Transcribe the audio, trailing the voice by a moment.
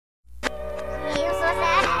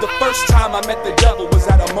First time I met the devil was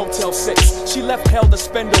at a Motel 6. She left hell to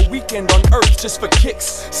spend a weekend on earth just for kicks.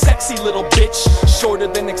 Sexy little bitch, shorter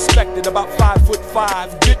than expected, about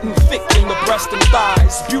 5'5", getting thick in the breast and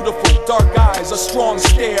thighs. Beautiful, dark eyes, a strong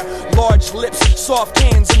stare, large lips, soft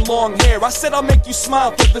hands and long hair. I said I'll make you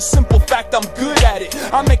smile for the simple fact I'm good at it.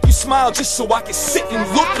 I'll make you smile just so I can sit and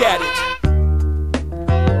look at it.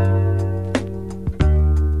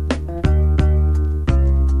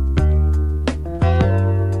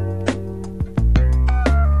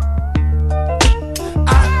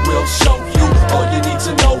 Show you all you need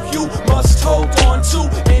to know. You must hold on to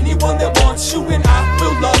anyone that wants you, and I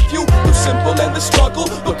will love you through simple and the struggle.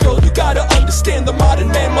 But girl, you gotta understand the modern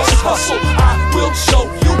man must hustle. I will show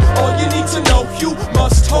you all you need to know. You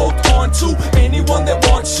must hold on to anyone that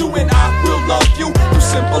wants you, and I will love you through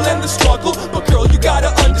simple and the struggle. But girl, you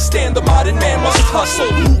gotta understand the modern man must hustle.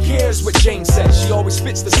 Who cares what Jane says? She always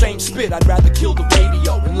spits the same spit. I'd rather kill the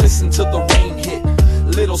radio and listen to the rain hit.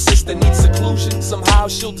 Little sister needs seclusion, somehow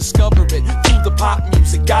she'll discover it through the pop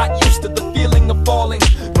music. Got used to the feeling of falling,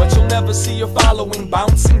 but you'll never see her following.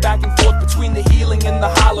 Bouncing back and forth between the healing and the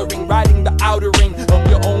hollering, riding the outer ring of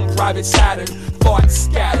your own private Saturn. Thoughts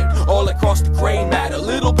scattered all across the gray matter.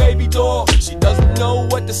 Little baby doll, she doesn't know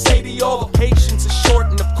what to say to y'all. The patience is short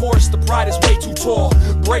and of course the pride is way too tall.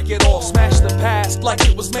 Break it all, smash the past like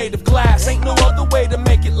it was made of glass. Ain't no other way to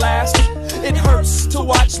make it last. It hurts to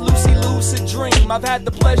watch Lucy lucid dream. I've had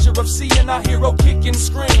the pleasure of seeing our hero kick and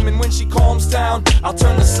scream. And when she calms down, I'll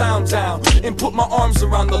turn the sound down and put my arms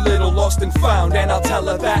around the little lost and found. And I'll tell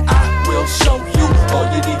her that I will show you all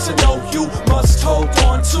you need to know. You must hold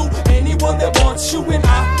on to anyone that wants you, and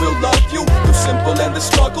I will love you through simple and the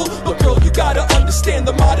struggle. But girl, you gotta understand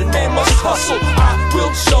the modern man must hustle. I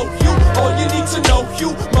will show you all you need to know.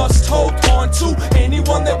 You must hold on to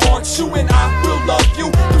anyone that wants you, and I will love you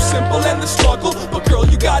through simple and the struggle. But girl,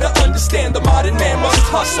 you gotta understand the modern man must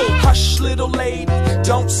hustle. Hush little lady,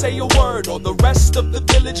 don't say a word, or the rest of the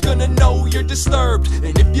village gonna know you're disturbed.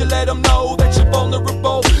 And if you let them know that you're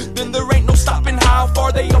vulnerable, then there ain't no stopping how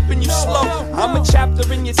far they open you slow. I'm a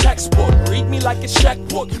chapter in your textbook, read me like a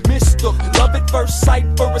checkbook. Mistook love at first sight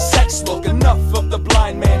for a sex look. Enough of the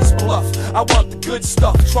blind man's bluff, I want the good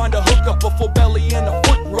stuff. Trying to hook up a full belly and a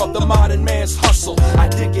foot rub. The modern man's hustle, I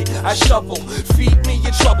dig it, I shovel. Feed me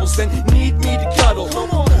your troubles, then need me to cuddle.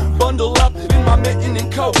 Bundle up in my mitten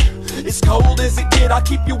and coat. It's cold as it get, I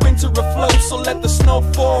keep your winter afloat. So let the snow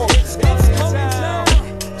fall. It's coming down.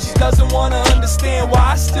 She doesn't wanna understand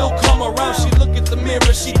why I still come around. She look at the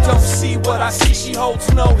mirror, she don't see what I see. She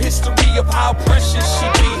holds no history of how precious she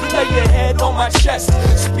be. Lay your head on my chest,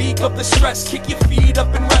 speak of the stress. Kick your feet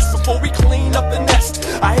up and rest before we clean up the nest.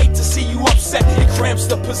 I hate to see you upset, it cramps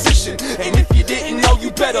the position. And if you didn't know,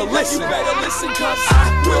 you better listen. You better listen, cause I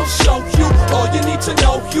will show you all you need to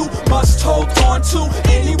know. You must hold on to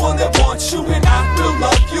anyone that wants you, and I will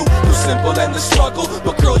love you through simple and the struggle.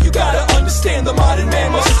 But girl, you gotta understand the modern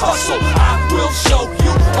man must hustle.